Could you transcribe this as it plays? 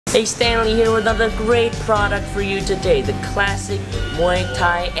Hey, Stanley here with another great product for you today. The classic Muay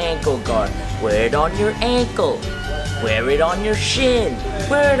Thai ankle guard. Wear it on your ankle. Wear it on your shin.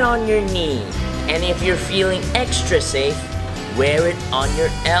 Wear it on your knee. And if you're feeling extra safe, wear it on your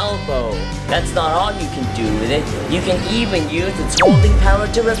elbow. That's not all you can do with it. You can even use its holding power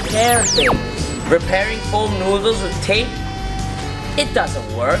to repair things. Repairing foam noodles with tape? It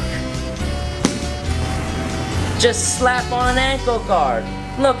doesn't work. Just slap on an ankle guard.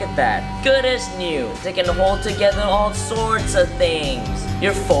 Look at that, good as new. They can hold together all sorts of things.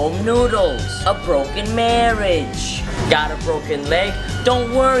 Your foam noodles, a broken marriage, got a broken leg?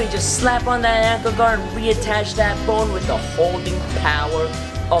 Don't worry, just slap on that ankle guard and reattach that bone with the holding power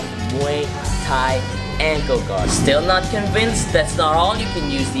of Muay Thai ankle guard. Still not convinced? That's not all you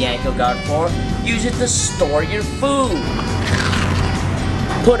can use the ankle guard for. Use it to store your food.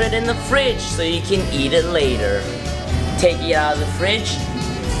 Put it in the fridge so you can eat it later. Take it out of the fridge,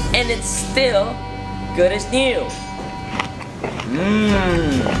 and it's still good as new.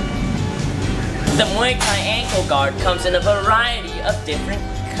 The Muay Thai ankle guard comes in a variety of different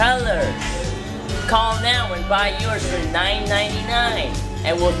colors. Call now and buy yours for $9.99,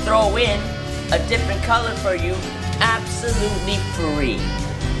 and we'll throw in a different color for you absolutely free.